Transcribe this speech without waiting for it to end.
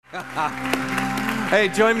Hey,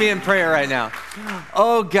 join me in prayer right now.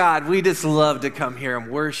 Oh God, we just love to come here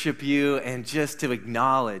and worship you and just to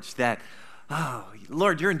acknowledge that, oh,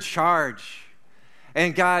 Lord, you're in charge.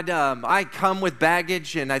 And God, I come with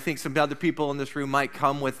baggage, and I think some other people in this room might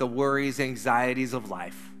come with the worries, anxieties of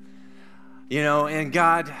life. You know, and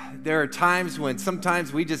God, there are times when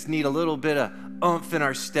sometimes we just need a little bit of oomph in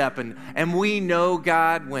our step, and we know,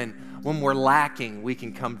 God, when we're lacking, we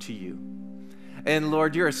can come to you. And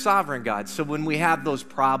Lord, you're a sovereign God, so when we have those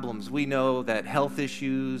problems, we know that health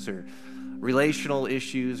issues or relational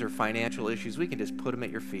issues or financial issues, we can just put them at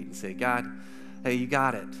your feet and say, God, hey, you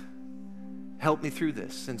got it. Help me through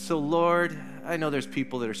this. And so, Lord, I know there's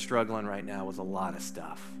people that are struggling right now with a lot of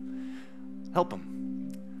stuff. Help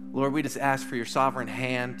them. Lord, we just ask for your sovereign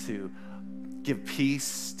hand to give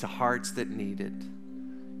peace to hearts that need it,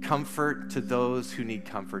 comfort to those who need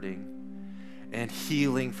comforting, and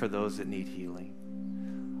healing for those that need healing.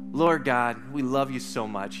 Lord God, we love you so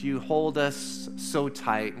much. You hold us so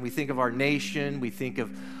tight. And we think of our nation. We think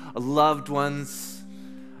of loved ones.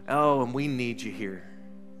 Oh, and we need you here.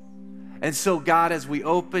 And so, God, as we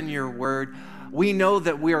open your word, we know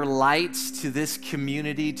that we are lights to this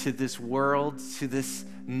community, to this world, to this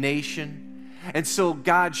nation. And so,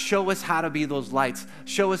 God, show us how to be those lights.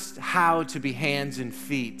 Show us how to be hands and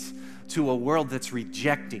feet to a world that's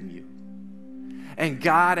rejecting you. And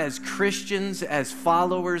God, as Christians, as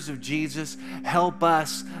followers of Jesus, help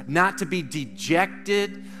us not to be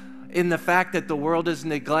dejected in the fact that the world is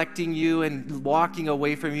neglecting you and walking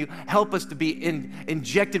away from you. Help us to be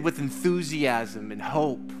injected with enthusiasm and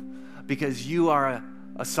hope, because you are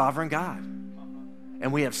a sovereign God.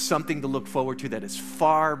 And we have something to look forward to that is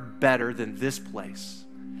far better than this place.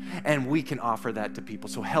 And we can offer that to people.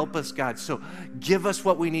 So help us, God. So give us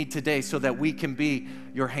what we need today so that we can be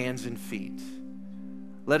your hands and feet.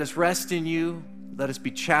 Let us rest in you. Let us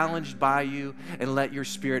be challenged by you, and let your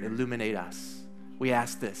Spirit illuminate us. We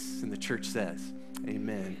ask this, and the church says,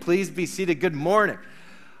 amen. Please be seated. Good morning.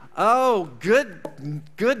 Oh,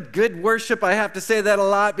 good worship. I have to say that a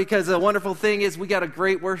lot because the wonderful thing is we got a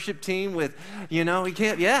great worship team with,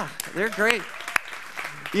 they're great.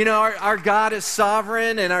 You know, our God is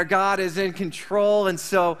sovereign and our God is in control. And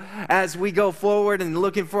so as we go forward and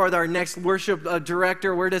looking for our next worship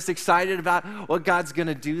director, we're just excited about what God's going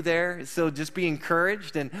to do there. So just be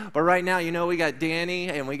encouraged. But right now, you know, we got Danny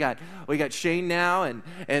and we got Shane now,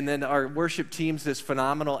 and then our worship team's just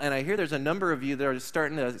phenomenal. And I hear there's a number of you that are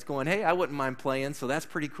starting to going, hey, I wouldn't mind playing. So that's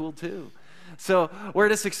pretty cool too. So we're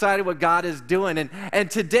just excited what God is doing.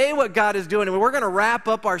 And today what God is doing, and we're going to wrap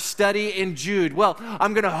up our study in Jude. Well,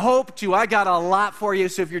 I'm going to hope to. I got a lot for you.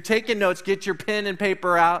 So if you're taking notes, get your pen and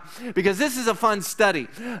paper out, because this is a fun study.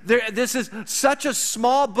 This is such a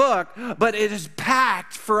small book, but it is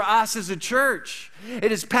packed for us as a church.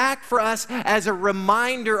 It is packed for us as a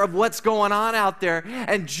reminder of what's going on out there.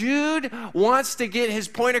 And Jude wants to get his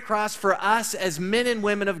point across for us as men and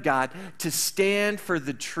women of God to stand for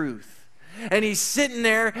the truth. And he's sitting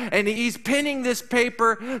there and he's penning this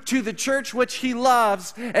paper to the church which he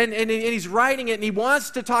loves, and he's writing it, and he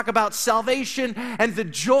wants to talk about salvation and the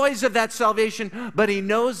joys of that salvation, but he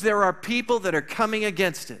knows there are people that are coming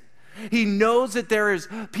against it. He knows that there is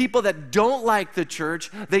people that don't like the church,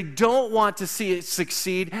 they don't want to see it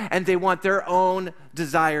succeed, and they want their own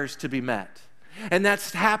desires to be met. And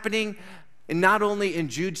that's happening not only in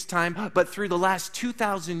Jude's time, but through the last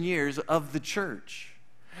 2,000 years of the church.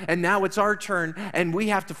 And now it's our turn, and we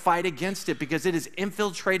have to fight against it because it has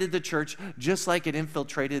infiltrated the church just like it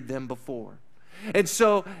infiltrated them before. And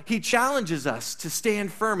so he challenges us to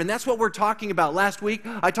stand firm, and that's what we're talking about. Last week,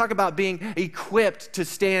 I talked about being equipped to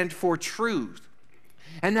stand for truth.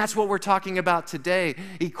 And that's what we're talking about today,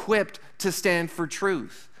 equipped to stand for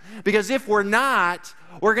truth. Because if we're not,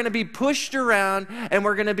 we're going to be pushed around, and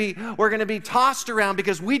we're going to be tossed around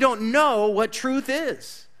because we don't know what truth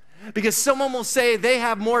is. Because someone will say they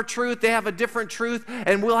have more truth, they have a different truth,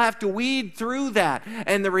 and we'll have to weed through that.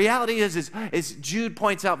 And the reality is Jude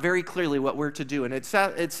points out very clearly what we're to do. And it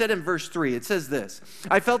said in verse 3, it says this: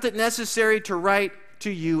 I felt it necessary to write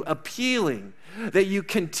to you appealing that you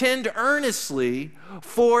contend earnestly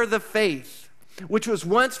for the faith, which was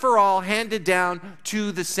once for all handed down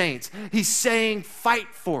to the saints. He's saying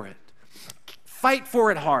fight for it. Fight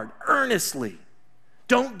for it hard, earnestly.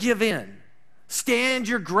 Don't give in. Stand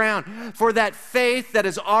your ground for that faith that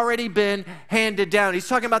has already been handed down. He's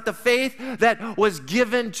talking about the faith that was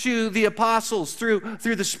given to the apostles through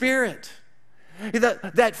the Spirit.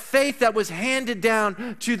 That faith that was handed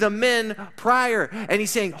down to the men prior. And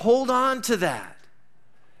he's saying, hold on to that.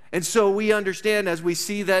 And so we understand as we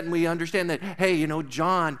see that, and we understand that, hey, you know,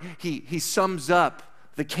 John, he sums up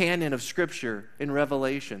the canon of Scripture in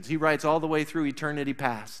Revelations. He writes all the way through eternity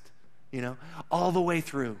past, all the way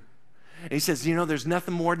through. And he says, there's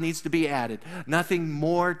nothing more that needs to be added, nothing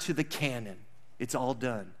more to the canon. It's all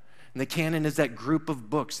done. And the canon is that group of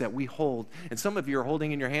books that we hold. And some of you are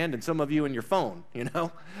holding in your hand and some of you in your phone,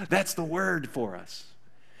 That's the word for us.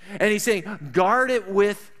 And he's saying, guard it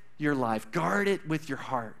with your life. Guard it with your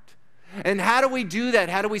heart. And how do we do that?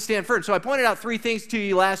 How do we stand firm? So I pointed out 3 things to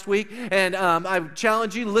you last week, and I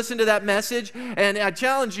challenge you to listen to that message. And I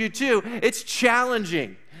challenge you too. It's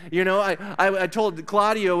challenging. I told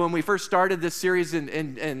Claudio when we first started this series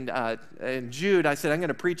in Jude, I said, I'm going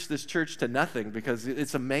to preach this church to nothing because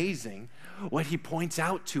it's amazing what he points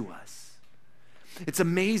out to us. It's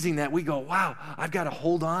amazing that we go, wow, I've got to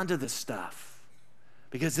hold on to this stuff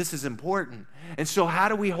because this is important. And so how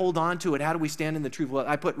do we hold on to it? How do we stand in the truth? Well,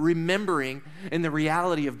 I put remembering in the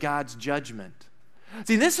reality of God's judgment.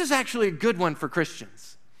 See, this is actually a good one for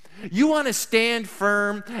Christians. You want to stand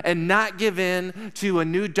firm and not give in to a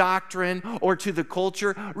new doctrine or to the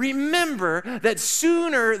culture. Remember that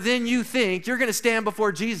sooner than you think, you're going to stand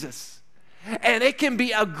before Jesus. And it can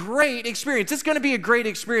be a great experience. It's going to be a great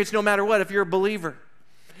experience no matter what if you're a believer.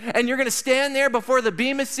 And you're going to stand there before the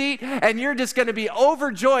Bema seat and you're just going to be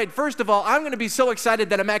overjoyed. First of all, I'm going to be so excited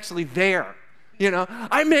that I'm actually there.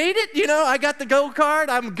 I made it, I got the go-kart,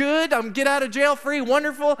 I'm good, I'm get out of jail free,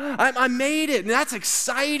 wonderful, I made it, and that's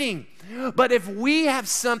exciting. But if we have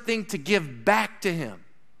something to give back to him,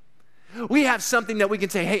 we have something that we can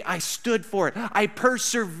say, hey, I stood for it, I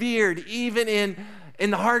persevered even in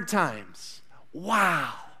the hard times.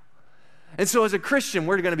 Wow. And so as a Christian,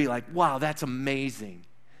 we're going to be like, wow, that's amazing.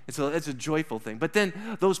 And so it's a joyful thing. But then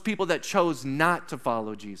those people that chose not to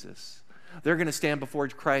follow Jesus, they're going to stand before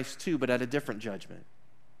Christ too, but at a different judgment,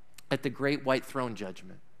 at the great white throne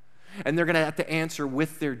judgment. And they're going to have to answer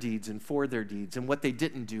with their deeds and for their deeds. And what they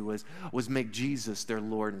didn't do was make Jesus their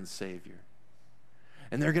Lord and Savior.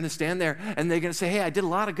 And they're going to stand there and they're going to say, hey, I did a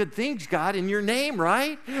lot of good things, God, in your name,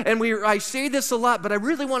 right? And I say this a lot, but I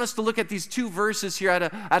really want us to look at these 2 verses here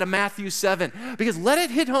out of Matthew 7, because let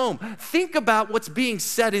it hit home. Think about what's being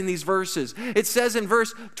said in these verses. It says in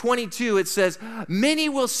verse 22, it says, many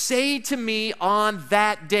will say to me on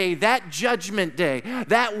that day, that judgment day,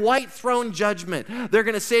 that white throne judgment, they're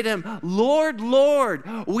going to say to him, Lord, Lord,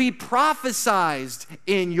 we prophesied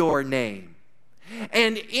in your name.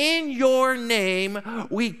 And in your name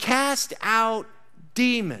we cast out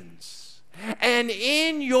demons. And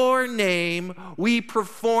in your name we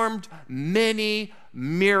performed many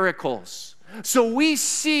miracles. So we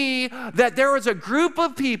see that there was a group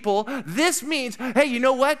of people. This means, hey, you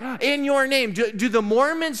know what? In your name. Do the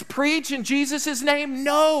Mormons preach in Jesus' name?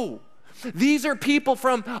 No. These are people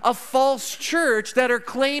from a false church that are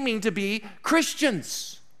claiming to be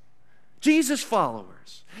Christians, Jesus followers.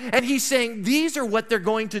 And he's saying these are what they're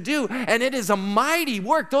going to do. And it is a mighty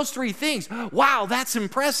work. Those 3 things. Wow, that's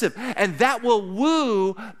impressive. And that will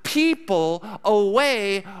woo people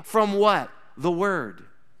away from what? The word.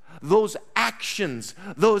 Those actions,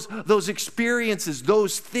 those experiences,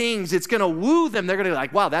 those things. It's going to woo them. They're going to be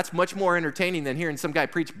like, wow, that's much more entertaining than hearing some guy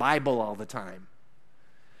preach Bible all the time.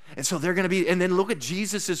 And so they're going to be, and then look what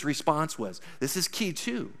Jesus' response was. This is key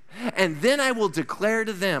too. And then I will declare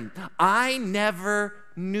to them, I never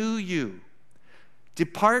knew you.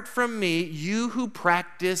 Depart from me, you who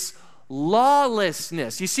practice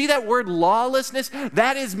lawlessness. You see that word lawlessness?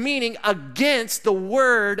 That is meaning against the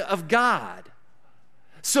word of God.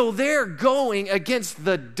 So they're going against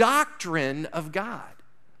the doctrine of God.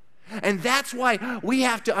 And that's why we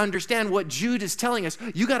have to understand what Jude is telling us.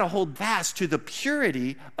 You got to hold fast to the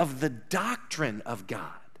purity of the doctrine of God,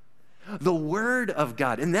 the word of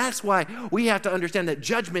God. And that's why we have to understand that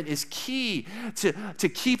judgment is key to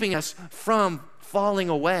keeping us from falling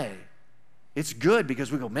away. It's good because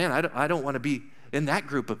we go, man, I don't want to be in that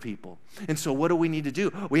group of people. And so what do we need to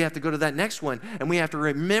do? We have to go to that next one, and we have to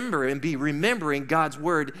remember and be remembering God's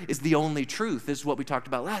word is the only truth. This is what we talked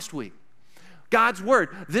about last week. God's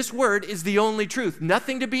word, this word is the only truth.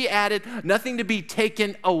 Nothing to be added, nothing to be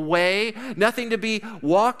taken away, nothing to be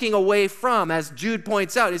walking away from. As Jude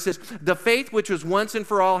points out, it says, the faith which was once and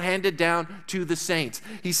for all handed down to the saints.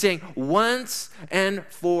 He's saying once and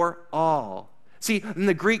for all. See, in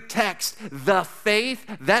the Greek text, the faith,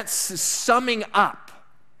 that's summing up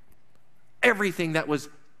everything that was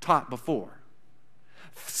taught before.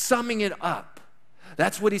 Summing it up.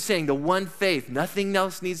 That's what he's saying, the one faith, nothing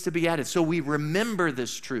else needs to be added. So we remember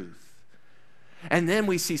this truth. And then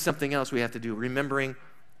we see something else we have to do, remembering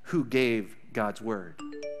who gave God's word.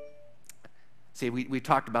 See, we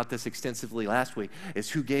talked about this extensively last week, is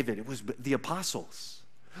who gave it. It was the apostles.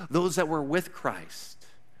 those that were with Christ,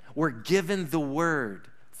 were given the word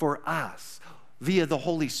for us via the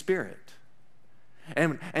Holy Spirit.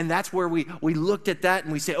 And that's where we looked at that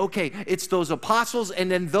and we say, okay, it's those apostles and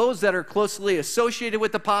then those that are closely associated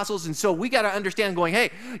with apostles. And so we got to understand going,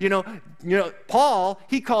 hey, Paul,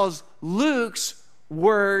 he calls Luke's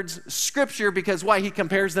words scripture because why? He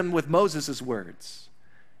compares them with Moses' words.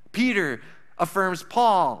 Peter affirms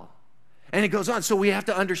Paul. And it goes on. So we have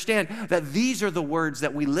to understand that these are the words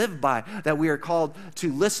that we live by, that we are called to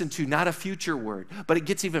listen to, not a future word. But it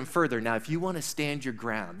gets even further. Now, if you want to stand your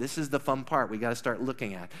ground, this is the fun part we got to start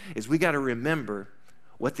looking at, is we got to remember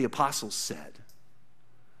what the apostles said.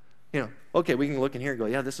 Okay, we can look in here and go,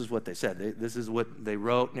 yeah, this is what they said. This is what they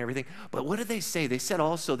wrote and everything. But what did they say? They said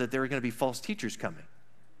also that there were going to be false teachers coming.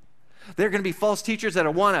 There are going to be false teachers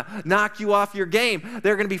that want to knock you off your game.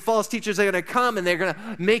 There are going to be false teachers that are going to come and they're going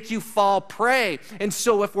to make you fall prey. And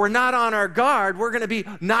so if we're not on our guard, we're going to be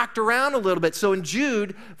knocked around a little bit. So in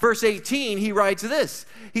Jude, verse 18, he writes this.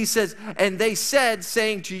 He says, and they said,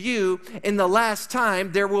 saying to you, in the last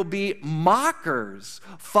time there will be mockers,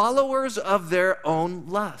 followers of their own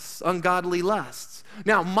lusts, ungodly lusts.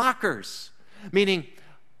 Now, mockers, meaning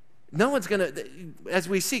no one's going to, as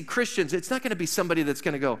we see Christians, it's not going to be somebody that's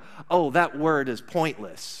going to go, oh, that word is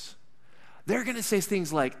pointless. They're going to say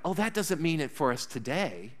things like, oh, that doesn't mean it for us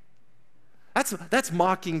today. That's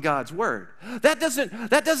mocking God's word. That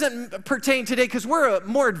doesn't pertain today because we're a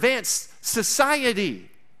more advanced society.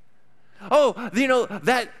 Oh,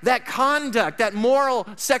 that conduct, that moral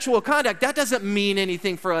sexual conduct, that doesn't mean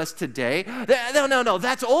anything for us today. No,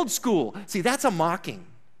 that's old school. See, that's a mocking.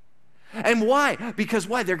 And why? Because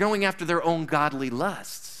why? They're going after their own godly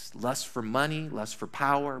lusts. Lust for money, lust for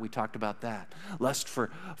power. We talked about that. Lust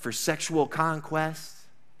for sexual conquest.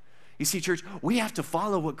 You see, church, we have to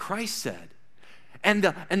follow what Christ said and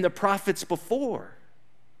the prophets before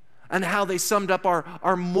and how they summed up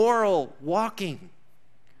our moral walking.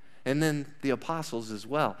 And then the apostles as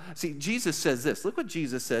well. See, Jesus says this. Look what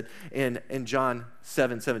Jesus said in John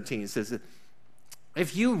 7:17. He says that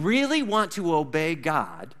if you really want to obey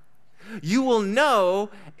God, you will know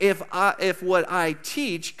if what I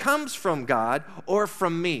teach comes from God or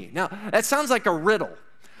from me. Now, that sounds like a riddle.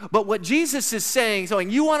 But what Jesus is saying,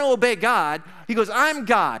 you want to obey God, he goes, I'm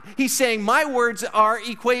God. He's saying my words are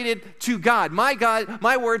equated to God.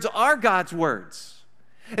 My words are God's words.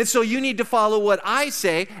 And so you need to follow what I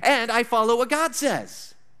say, and I follow what God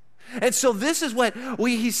says. And so this is what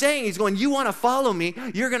he's saying. He's going, you want to follow me,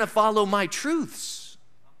 you're going to follow my truths.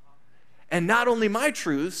 And not only my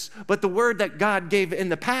truths, but the word that God gave in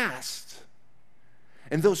the past.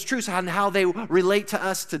 And those truths on how they relate to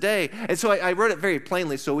us today. And so I wrote it very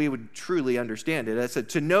plainly so we would truly understand it. I said,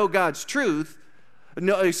 to know God's truth,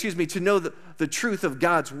 to know the truth of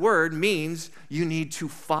God's word means you need to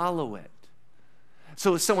follow it.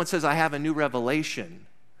 So if someone says, I have a new revelation,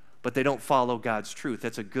 but they don't follow God's truth,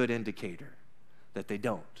 that's a good indicator that they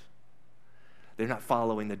don't. They're not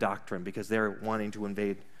following the doctrine because they're wanting to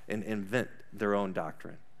invent their own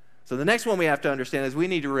doctrine. So the next one we have to understand is we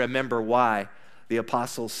need to remember why the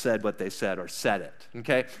apostles said what they said or said it,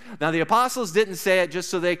 okay? Now, the apostles didn't say it just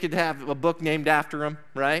so they could have a book named after them,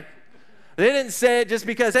 right? They didn't say it just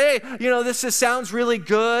because, hey, this just sounds really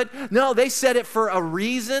good. No, they said it for a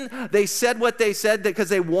reason. They said what they said because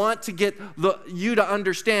they want to get you to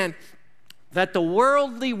understand that the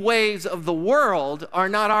worldly ways of the world are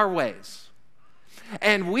not our ways.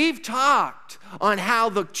 And we've talked on how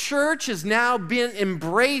the church has now been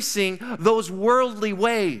embracing those worldly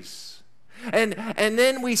ways. And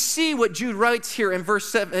then we see what Jude writes here in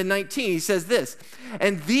verse 19. He says this,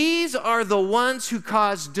 and these are the ones who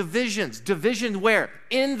cause divisions. Division where?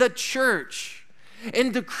 In the church.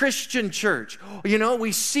 In the Christian church.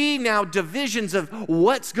 We see now divisions of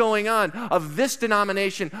what's going on, of this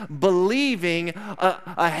denomination believing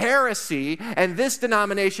a heresy and this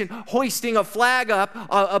denomination hoisting a flag up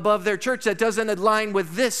above their church that doesn't align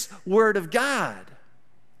with this word of God.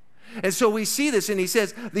 And so we see this, and he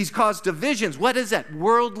says these cause divisions. What is that?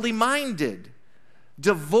 Worldly minded,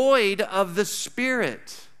 devoid of the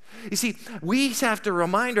Spirit. You see, we have to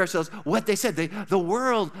remind ourselves what they said.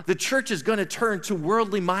 The church is going to turn to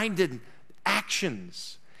worldly minded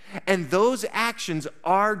actions. And those actions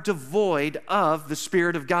are devoid of the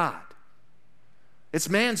Spirit of God. It's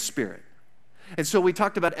man's spirit. And so we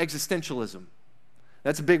talked about existentialism.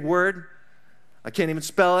 That's a big word. I can't even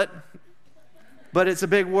spell it. But it's a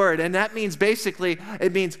big word. And that means basically,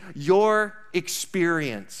 it means your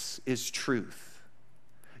experience is truth.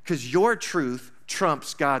 Because your truth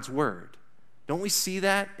trumps God's word. Don't we see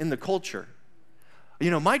that in the culture?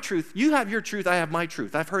 My truth, you have your truth, I have my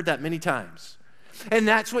truth. I've heard that many times. And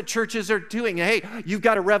that's what churches are doing. Hey, you've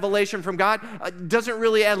got a revelation from God. Doesn't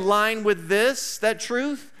really align with that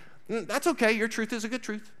truth. That's okay. Your truth is a good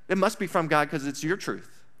truth. It must be from God because it's your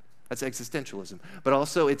truth. That's existentialism. But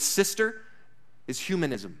also its sister is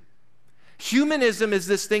humanism. Humanism is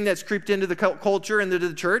this thing that's creeped into the culture and into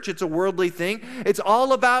the church. It's a worldly thing. It's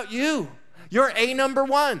all about you. You're a number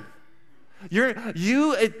one.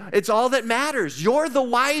 It's all that matters. You're the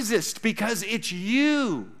wisest because it's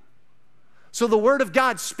you. So the Word of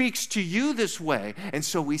God speaks to you this way. And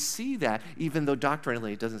so we see that even though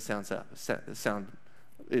doctrinally it doesn't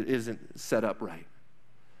it isn't set up right.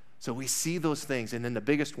 So we see those things. And then the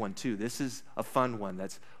biggest one too, this is a fun one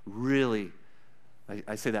that's really,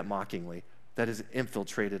 I say that mockingly, that has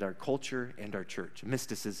infiltrated our culture and our church.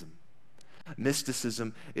 Mysticism.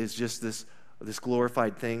 Mysticism is just this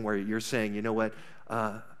glorified thing where you're saying, you know what,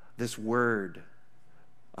 this word,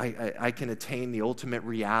 I can attain the ultimate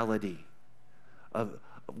reality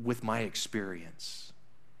with my experience.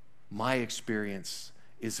 My experience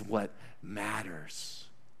is what matters.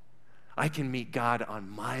 I can meet God on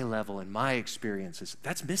my level and my experiences.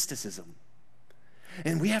 That's mysticism.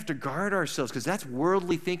 And we have to guard ourselves because that's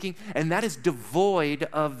worldly thinking and that is devoid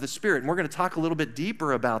of the Spirit. And we're going to talk a little bit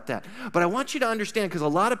deeper about that. But I want you to understand because a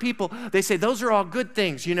lot of people, they say those are all good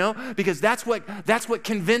things, because that's what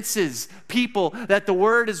convinces people that the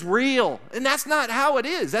Word is real. And that's not how it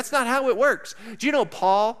is. That's not how it works. Do you know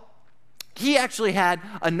Paul? He actually had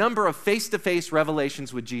a number of face-to-face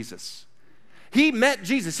revelations with Jesus. He met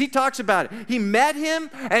Jesus. He talks about it. He met him,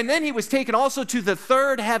 and then he was taken also to the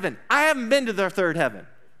third heaven. I haven't been to the third heaven.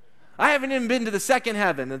 I haven't even been to the second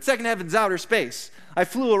heaven. The second heaven's outer space. I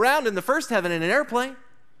flew around in the first heaven in an airplane.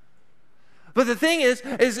 But the thing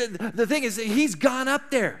is he's gone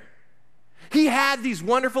up there. He had these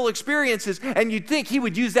wonderful experiences, and you'd think he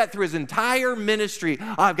would use that through his entire ministry.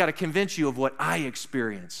 I've got to convince you of what I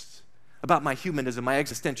experienced. About my humanism, my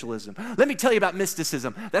existentialism. Let me tell you about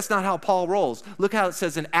mysticism. That's not how Paul rolls. Look how it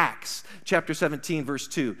says in Acts chapter 17, verse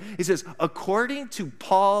 2. He says, according to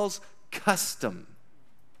Paul's custom.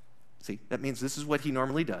 See, that means this is what he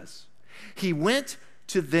normally does. He went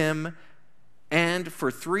to them and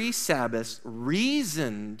for 3 Sabbaths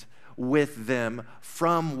reasoned with them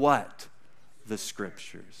from what? The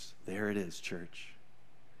Scriptures. There it is, church.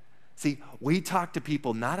 See, we talk to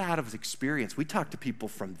people not out of experience. We talk to people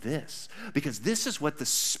from this because this is what the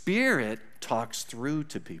Spirit talks through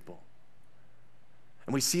to people.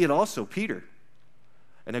 And we see it also, Peter.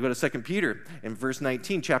 And I go to 2 Peter in verse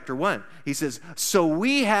 19, chapter 1. He says, so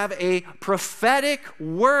we have a prophetic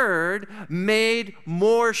word made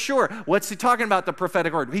more sure. What's he talking about, the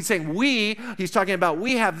prophetic word? He's saying he's talking about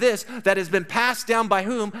we have this that has been passed down by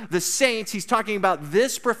whom? The saints. He's talking about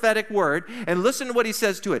this prophetic word. And listen to what he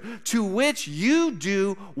says to it. To which you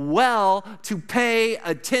do well to pay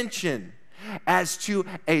attention as to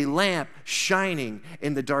a lamp shining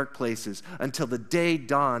in the dark places until the day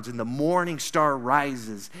dawns and the morning star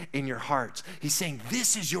rises in your hearts. He's saying,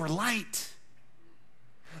 this is your light.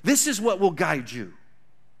 This is what will guide you.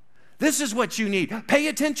 This is what you need. Pay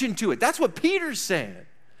attention to it. That's what Peter's saying.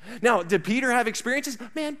 Now, did Peter have experiences?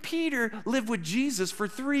 Man, Peter lived with Jesus for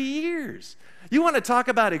 3 years. You want to talk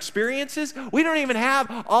about experiences? We don't even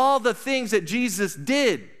have all the things that Jesus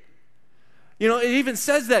did. It even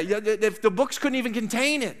says that if the books couldn't even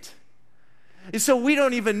contain it. And so we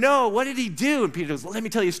don't even know, what did he do? And Peter goes, let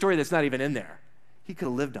me tell you a story that's not even in there. He could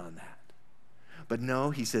have lived on that. But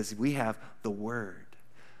no, he says, we have the Word.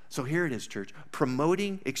 So here it is, church.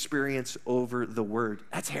 Promoting experience over the Word.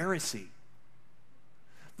 That's heresy.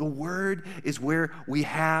 The Word is where we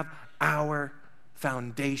have our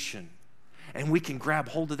foundation. And we can grab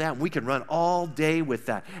hold of that, and we can run all day with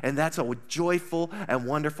that. And that's a joyful and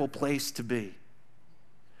wonderful place to be.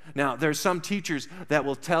 Now, there's some teachers that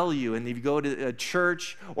will tell you, and if you go to a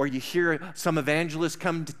church or you hear some evangelist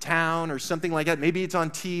come to town or something like that, maybe it's on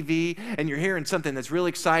TV, and you're hearing something that's really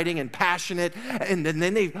exciting and passionate, and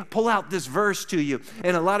then they pull out this verse to you.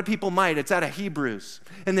 And a lot of people might. It's out of Hebrews.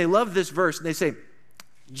 And they love this verse, and they say,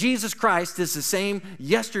 Jesus Christ is the same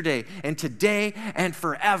yesterday and today and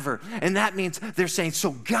forever. And that means they're saying,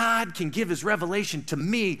 so God can give his revelation to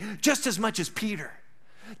me just as much as Peter,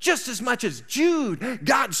 just as much as Jude.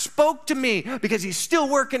 God spoke to me because he's still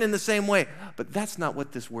working in the same way. But that's not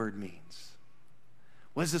what this word means.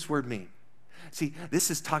 What does this word mean? See, this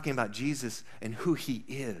is talking about Jesus and who he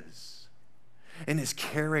is and his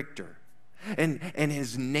character and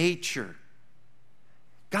his nature.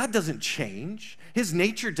 God doesn't change. His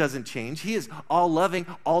nature doesn't change. He is all loving,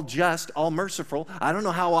 all just, all merciful. I don't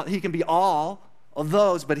know how he can be all of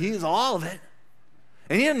those, but he is all of it.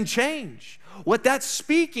 And he didn't change. What that's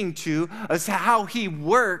speaking to is how he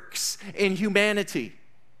works in humanity.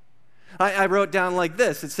 I wrote down like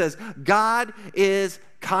this. It says, God is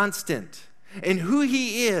constant in who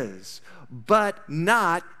he is, but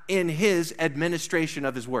not in his administration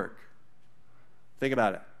of his work. Think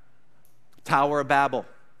about it. Tower of Babel.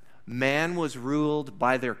 Man was ruled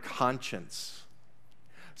by their conscience.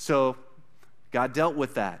 So God dealt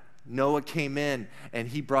with that. Noah came in and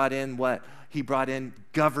he brought in what? He brought in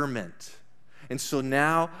government. And so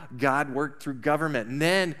now God worked through government. And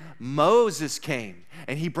then Moses came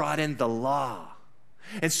and he brought in the law.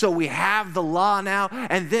 And so we have the law now.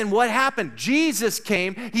 And then what happened? Jesus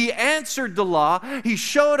came. He answered the law. He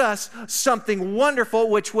showed us something wonderful,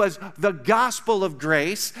 which was the gospel of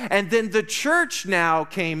grace. And then the church now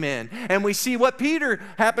came in. And we see what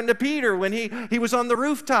happened to Peter when he was on the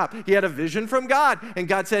rooftop. He had a vision from God. And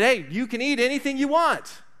God said, hey, you can eat anything you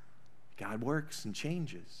want. God works and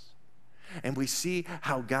changes. And we see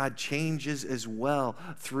how God changes as well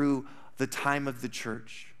through the time of the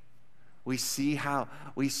church. We see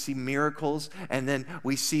miracles, and then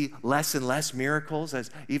we see less and less miracles,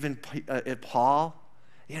 as even Paul,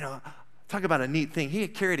 talk about a neat thing. He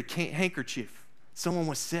had carried a handkerchief. Someone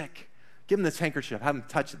was sick. Give them this handkerchief. Have them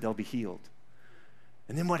touch it. They'll be healed.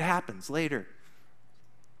 And then what happens later?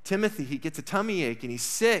 Timothy, he gets a tummy ache, and he's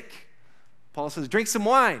sick. Paul says, drink some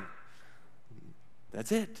wine.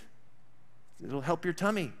 That's it. It'll help your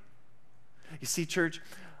tummy. You see, church,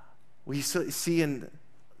 we see in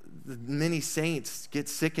many saints get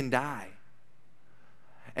sick and die.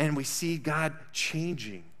 And we see God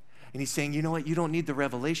changing. And he's saying, you know what? You don't need the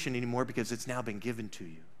revelation anymore because it's now been given to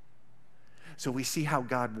you. So we see how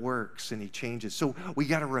God works and he changes. So we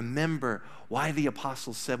got to remember why the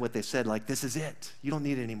apostles said what they said, like, this is it. You don't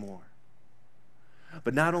need it anymore.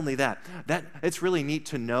 But not only that it's really neat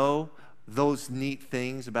to know those neat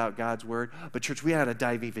things about God's word. But church, we got to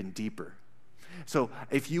dive even deeper. So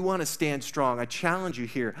if you want to stand strong, I challenge you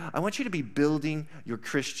here. I want you to be building your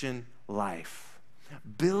Christian life.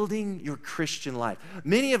 Building your Christian life.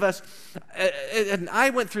 Many of us, and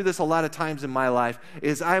I went through this a lot of times in my life,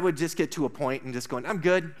 is I would just get to a point and just going, I'm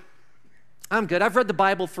good. I've read the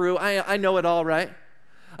Bible through. I know it all, right?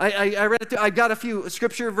 I read it through. I got a few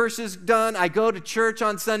scripture verses done. I go to church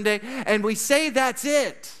on Sunday, and we say that's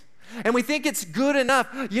it. And we think it's good enough.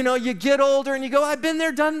 You get older and you go, I've been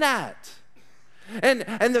there, done that. And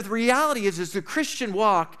the reality is the Christian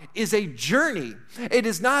walk is a journey. It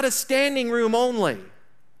is not a standing room only.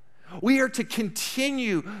 We are to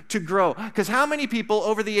continue to grow. Because how many people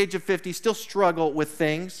over the age of 50 still struggle with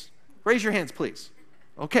things? Raise your hands, please.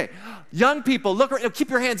 Okay. Young people, keep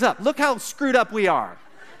your hands up. Look how screwed up we are.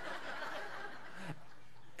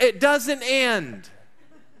 It doesn't end.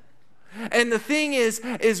 And the thing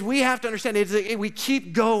is we have to understand, we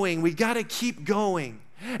keep going. We got to keep going.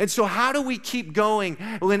 And so how do we keep going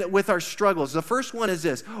with our struggles? The first one is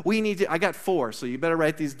this. I got 4, so you better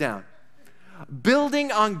write these down.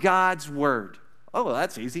 Building on God's word. Oh, well,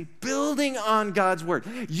 that's easy. Building on God's word.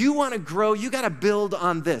 You want to grow, you got to build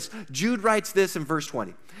on this. Jude writes this in verse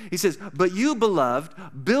 20. He says, but you, beloved,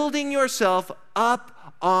 building yourself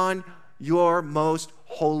up on your most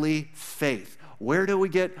holy faith. Where do we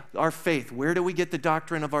get our faith? Where do we get the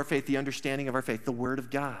doctrine of our faith, the understanding of our faith? The word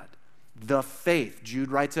of God. The faith.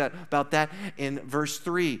 Jude writes about that in verse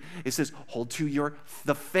 3. It says, hold to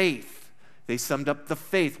the faith. They summed up the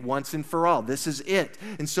faith once and for all. This is it.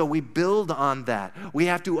 And so we build on that. We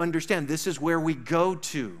have to understand this is where we go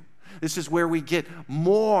to. This is where we get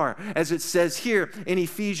more, as it says here in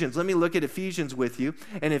Ephesians. Let me look at Ephesians with you.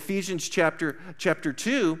 In Ephesians chapter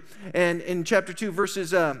 2, and in chapter 2,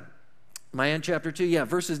 verses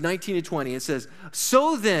 19 to 20, it says,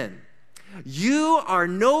 so then, you are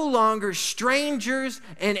no longer strangers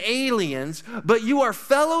and aliens, but you are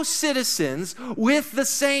fellow citizens with the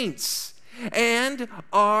saints and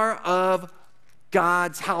are of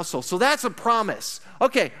God's household. So that's a promise.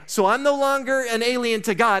 Okay, so I'm no longer an alien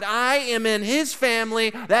to God. I am in his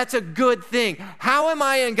family. That's a good thing. How am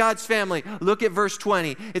I in God's family? Look at verse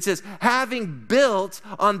 20. It says, having built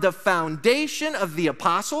on the foundation of the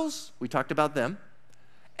apostles, we talked about them,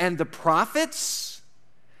 and the prophets,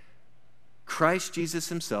 Christ Jesus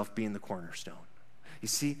himself being the cornerstone. You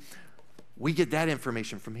see, we get that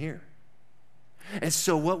information from here. And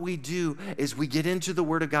so what we do is we get into the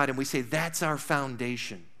Word of God and we say, that's our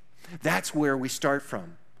foundation. That's where we start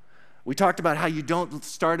from. We talked about how you don't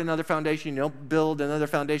start another foundation. You don't build another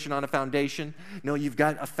foundation on a foundation. No, you've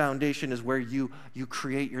got a foundation is where you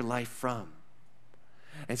create your life from.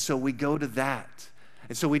 And so we go to that.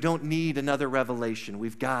 And so we don't need another revelation.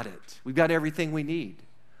 We've got it. We've got everything we need.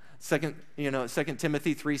 2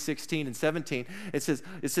 Timothy 3:16 and 17, it says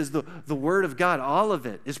the word of God, all of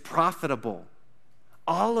it is profitable.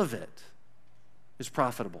 All of it is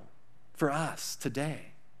profitable for us today.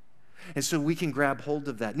 And so we can grab hold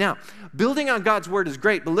of that. Now, building on God's word is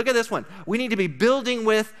great, but look at this one. We need to be building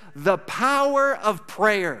with the power of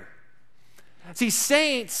prayer. See,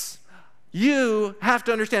 saints, you have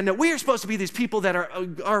to understand that we are supposed to be these people that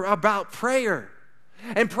are about prayer.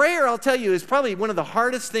 And prayer, I'll tell you, is probably one of the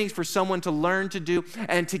hardest things for someone to learn to do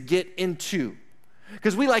and to get into.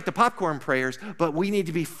 Because we like the popcorn prayers, but we need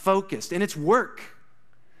to be focused, and it's work.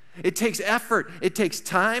 It takes effort, it takes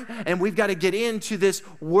time, and we've got to get into this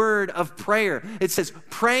word of prayer. It says,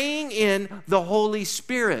 praying in the Holy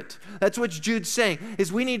Spirit. That's what Jude's saying,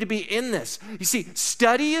 is we need to be in this. You see,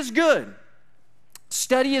 study is good.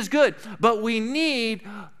 Study is good, but we need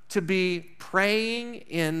to be praying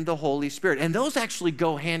in the Holy Spirit. And those actually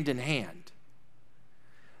go hand in hand.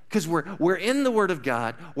 Because we're in the Word of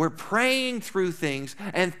God, we're praying through things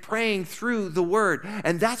and praying through the Word.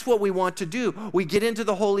 And that's what we want to do. We get into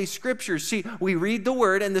the Holy Scriptures. See, we read the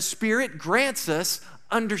Word and the Spirit grants us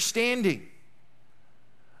understanding.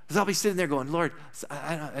 Because I'll be sitting there going, Lord,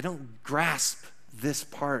 I don't grasp this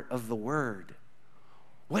part of the Word.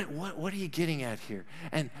 What are you getting at here?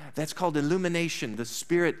 And that's called illumination, the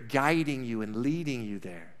Spirit guiding you and leading you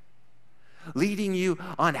there. Leading you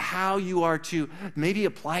on how you are to maybe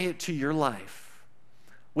apply it to your life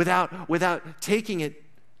without taking it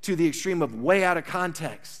to the extreme of way out of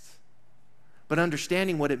context, but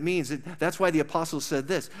understanding what it means. That's why the apostle said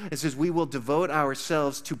this. It says, we will devote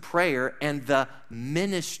ourselves to prayer and the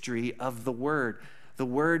ministry of the word. The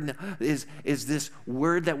word is this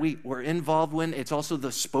word that we're involved in. It's also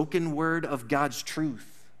the spoken word of God's truth.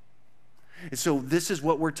 And so this is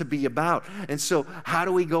what we're to be about. And so how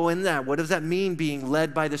do we go in that? What does that mean, being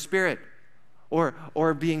led by the Spirit?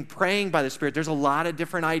 Or being praying by the Spirit? There's a lot of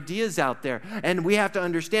different ideas out there. And we have to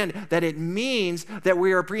understand that it means that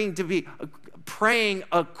we are being to be praying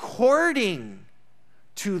according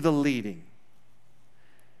to the leading.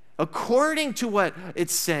 According to what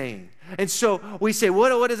it's saying. And so we say,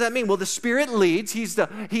 what does that mean? Well, the Spirit leads. He's the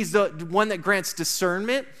one that grants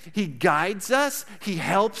discernment. He guides us. He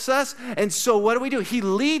helps us. And so what do? He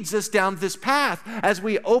leads us down this path as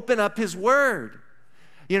we open up His Word.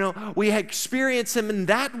 You know, we experience Him in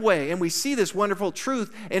that way, and we see this wonderful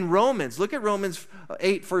truth in Romans. Look at Romans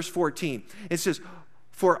 8, verse 14. It says,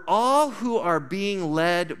 for all who are being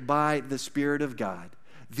led by the Spirit of God,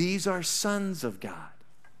 these are sons of God.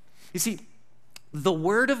 You see, the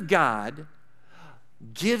Word of God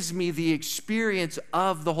gives me the experience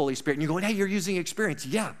of the Holy Spirit. And you're going, hey, you're using experience.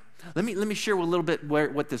 Yeah. Let me share a little bit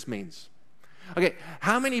what this means. Okay,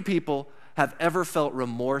 how many people have ever felt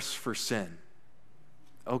remorse for sin?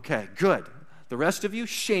 Okay, good. The rest of you,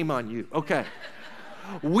 shame on you. Okay.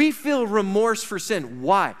 We feel remorse for sin.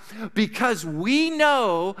 Why? Because we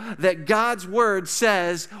know that God's Word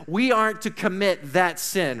says we aren't to commit that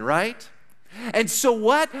sin, right? And so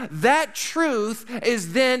what? That truth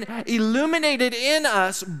is then illuminated in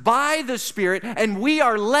us by the Spirit, and we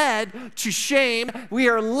are led to shame, we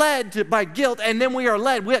are led by guilt, and then we are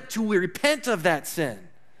led to repent of that sin.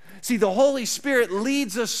 See, the Holy Spirit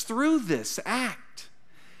leads us through this act.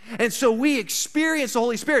 And so we experience the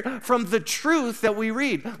Holy Spirit from the truth that we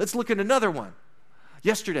read. Let's look at another one.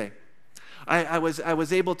 Yesterday, I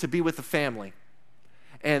was able to be with a family,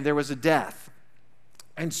 and there was a death.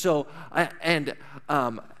 And so,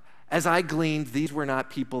 as I gleaned, these were not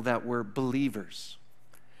people that were believers.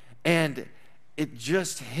 And it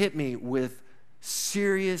just hit me with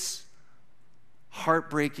serious,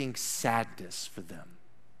 heartbreaking sadness for them.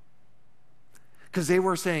 Because they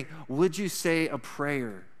were saying, would you say a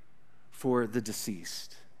prayer for the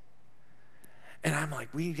deceased? And I'm like,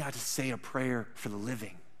 we got to say a prayer for the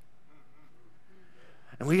living.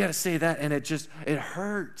 And we got to say that, and it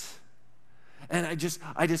hurt. And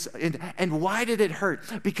and why did it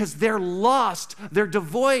hurt? Because they're lost. They're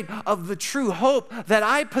devoid of the true hope that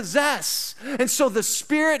I possess. And so the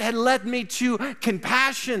Spirit had led me to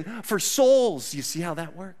compassion for souls. You see how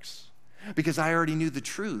that works? Because I already knew the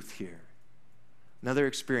truth here. Another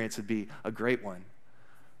experience would be a great one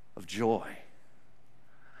of joy.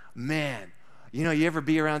 Man, you know, you ever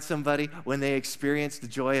be around somebody when they experience the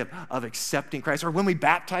joy of accepting Christ? Or when we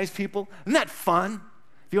baptize people? Isn't that fun?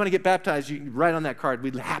 If you want to get baptized, you can write on that card.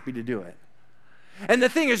 We'd be happy to do it. And the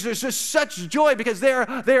thing is, there's just such joy because they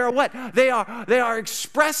are what? They are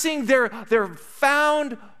expressing their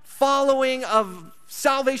found following of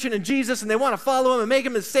salvation in Jesus and they want to follow him and make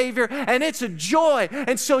him a savior, and it's a joy.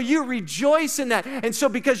 And so you rejoice in that. And so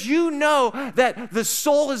because you know that the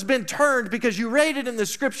soul has been turned because you read it in the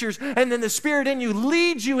scriptures, and then the Spirit in you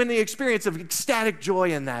leads you in the experience of ecstatic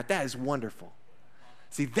joy in that. That is wonderful.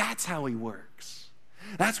 See, that's how he works.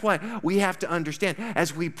 That's why we have to understand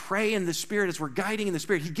as we pray in the Spirit, as we're guiding in the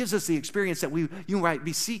Spirit, he gives us the experience that you might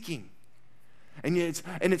be seeking. And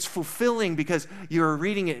it's fulfilling because you're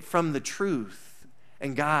reading it from the truth,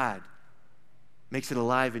 and God makes it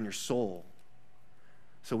alive in your soul.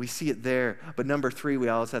 So we see it there. But number 3, we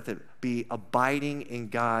always have to be abiding in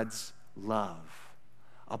God's love.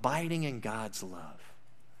 Abiding in God's love.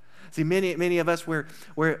 See, many of us, we're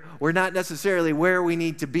not necessarily where we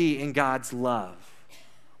need to be in God's love.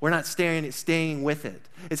 We're not staying with it.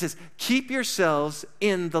 It says, keep yourselves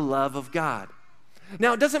in the love of God.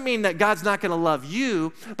 Now, it doesn't mean that God's not going to love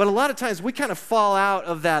you, but a lot of times we kind of fall out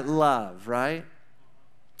of that love, right?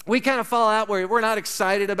 We kind of fall out where we're not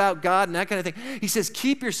excited about God and that kind of thing. He says,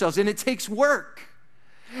 keep yourselves, and it takes work.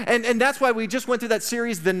 And that's why we just went through that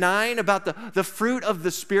series, The 9, about the fruit of the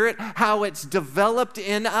Spirit, how it's developed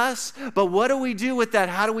in us. But what do we do with that?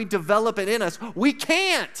 How do we develop it in us? We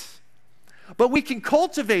can't, but we can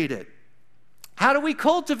cultivate it. How do we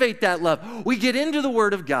cultivate that love? We get into the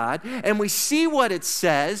Word of God, and we see what it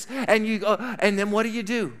says, and then what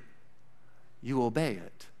do? You obey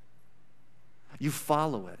it. You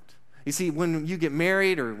follow it. You see, when you get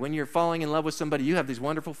married or when you're falling in love with somebody, you have these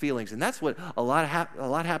wonderful feelings, and that's what a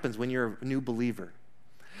lot happens when you're a new believer.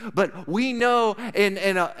 But we know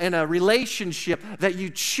in a relationship that you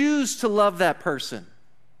choose to love that person.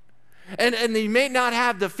 And you may not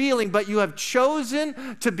have the feeling, but you have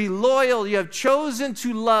chosen to be loyal. You have chosen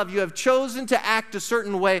to love. You have chosen to act a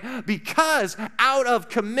certain way because out of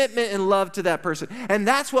commitment and love to that person. And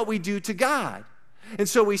that's what we do to God. And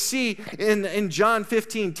so we see in John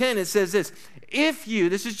 15:10, it says this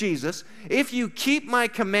is Jesus, if you keep my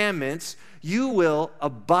commandments, you will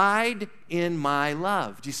abide in my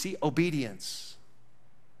love. Do you see? Obedience.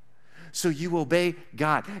 So you obey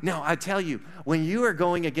God. Now, I tell you, when you are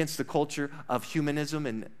going against the culture of humanism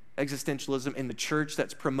and existentialism in the church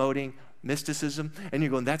that's promoting mysticism, and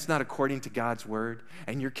you're going, that's not according to God's word,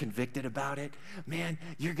 and you're convicted about it, man,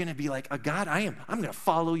 you're going to be like, God, I'm going to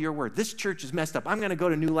follow your word. This church is messed up. I'm going to go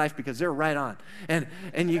to New Life because they're right on. And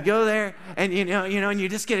you go there, and and you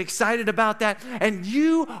just get excited about that, and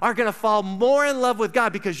you are going to fall more in love with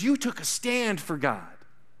God because you took a stand for God.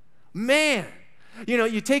 Man.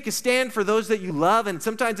 You take a stand for those that you love, and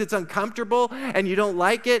sometimes it's uncomfortable and you don't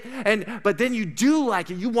like it, but then you do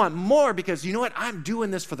like it. You want more because you know what? I'm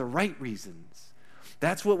doing this for the right reasons.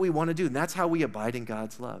 That's what we want to do, and that's how we abide in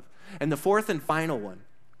God's love. And the fourth and final one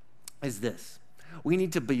is this. We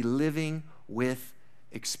need to be living with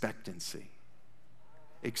expectancy.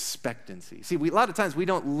 Expectancy. See, a lot of times we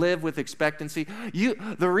don't live with expectancy.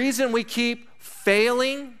 The reason we keep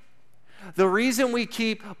failing, the reason we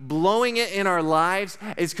keep blowing it in our lives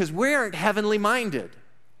is because we aren't heavenly minded.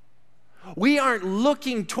 We aren't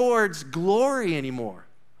looking towards glory anymore.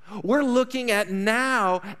 We're looking at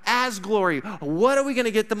now as glory. What are we going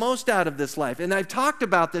to get the most out of this life? And I've talked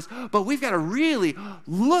about this, but we've got to really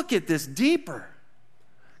look at this deeper.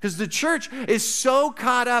 Because the church is so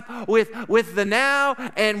caught up with the now,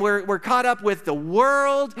 and we're caught up with the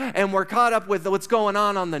world, and we're caught up with what's going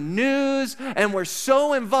on the news, and we're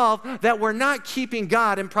so involved that we're not keeping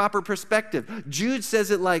God in proper perspective. Jude says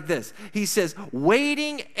it like this. He says,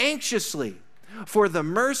 waiting anxiously for the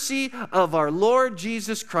mercy of our Lord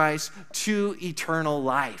Jesus Christ to eternal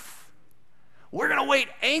life. We're going to wait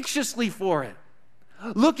anxiously for it.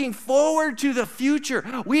 Looking forward to the future.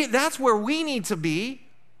 That's where we need to be.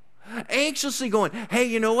 Anxiously going, hey,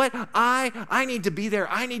 you know what? I need to be there.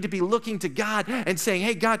 I need to be looking to God and saying,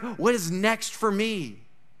 hey, God, what is next for me?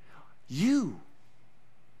 I'm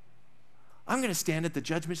going to stand at the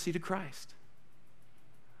judgment seat of Christ.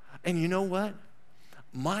 And you know what?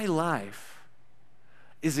 My life,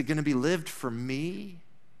 is it going to be lived for me,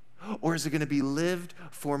 or is it going to be lived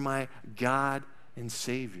for my God and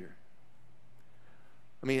Savior?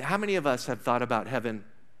 I mean, how many of us have thought about heaven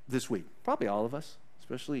this week? Probably all of us.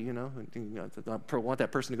 Especially, I want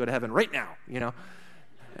that person to go to heaven right now,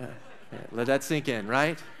 let that sink in,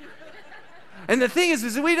 right? And the thing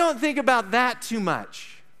is we don't think about that too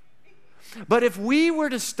much. But if we were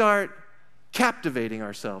to start captivating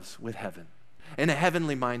ourselves with heaven and a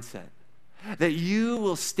heavenly mindset, that you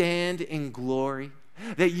will stand in glory,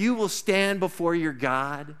 that you will stand before your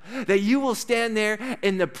God, that you will stand there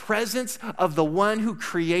in the presence of the one who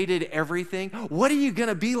created everything, what are you going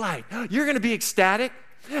to be like? You're going to be ecstatic.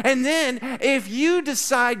 And then if you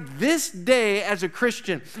decide this day as a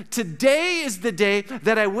Christian, today is the day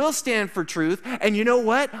that I will stand for truth, and you know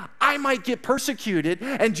what? I might get persecuted.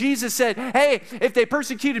 And Jesus said, hey, if they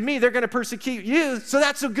persecuted me, they're going to persecute you. So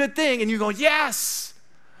that's a good thing. And you go, yes,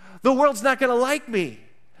 the world's not going to like me.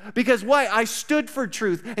 Because why? I stood for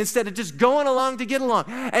truth instead of just going along to get along.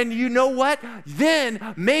 And you know what?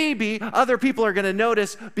 Then maybe other people are going to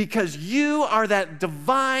notice because you are that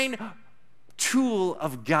divine tool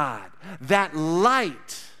of God, that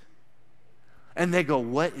light. And they go,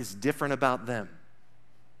 what is different about them?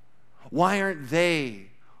 Why aren't they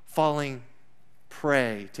falling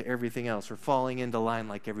prey to everything else or falling into line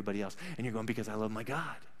like everybody else? And you're going, because I love my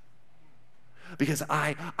God. Because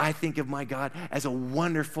I think of my God as a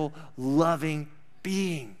wonderful, loving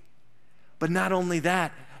being. But not only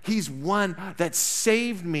that, he's one that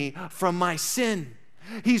saved me from my sin.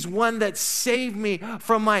 He's one that saved me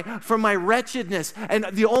from my wretchedness. And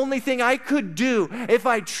the only thing I could do, if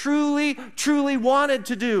I truly, truly wanted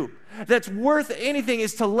to do, that's worth anything,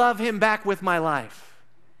 is to love him back with my life.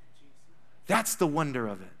 That's the wonder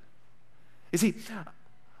of it. You see,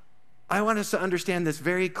 I want us to understand this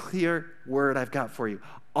very clear word I've got for you.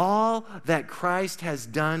 All that Christ has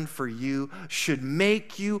done for you should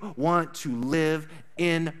make you want to live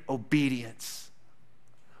in obedience.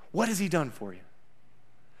 What has he done for you?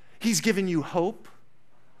 He's given you hope.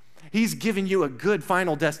 He's given you a good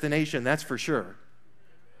final destination, that's for sure.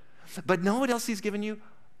 But know what else he's given you?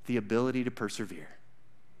 The ability to persevere.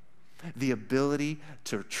 The ability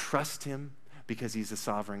to trust him because he's a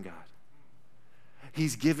sovereign God.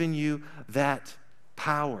 He's given you that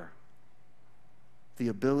power, the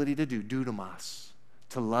ability to do dunamis,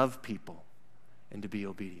 to love people and to be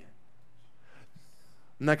obedient.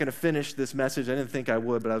 I'm not going to finish this message. I didn't think I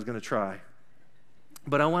would, but I was going to try.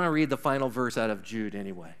 But I want to read the final verse out of Jude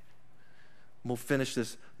anyway. We'll finish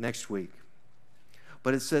this next week.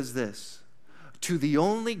 But it says this: to the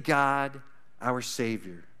only God, our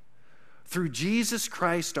Savior, through Jesus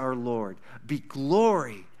Christ our Lord, be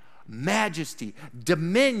glory, majesty,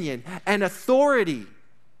 dominion, and authority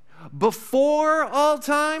before all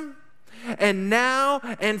time and now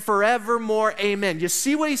and forevermore. Amen. You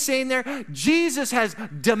see what he's saying there? Jesus has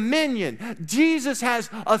dominion. Jesus has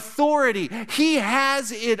authority. He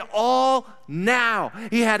has it all now.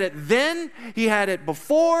 He had it then. He had it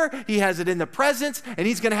before. He has it in the present, and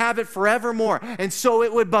he's going to have it forevermore. And so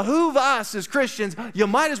it would behoove us as Christians, you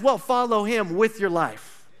might as well follow him with your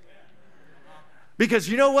life. Because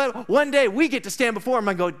you know what? One day we get to stand before him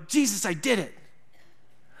and go, Jesus, I did it.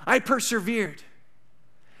 I persevered.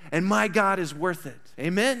 And my God is worth it.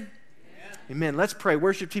 Amen? Amen. Let's pray.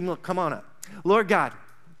 Worship team, look, come on up. Lord God,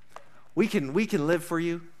 we can live for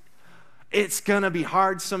you. It's going to be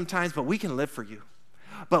hard sometimes, but we can live for you.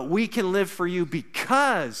 But we can live for you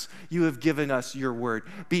because you have given us your word,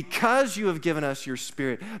 because you have given us your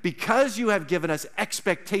spirit, because you have given us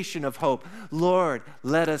expectation of hope. Lord,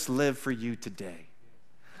 let us live for you today.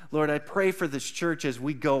 Lord, I pray for this church as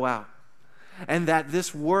we go out, and that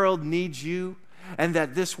this world needs you, and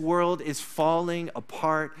that this world is falling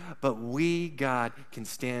apart, but we, God, can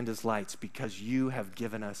stand as lights because you have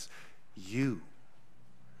given us you.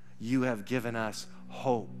 You have given us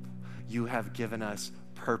hope. You have given us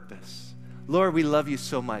purpose. Lord, we love you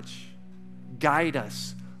so much. Guide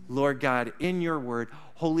us, Lord God, in your word.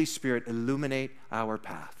 Holy Spirit, illuminate our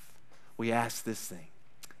path. We ask this thing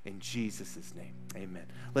in Jesus' name. Amen.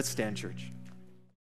 Let's stand, church.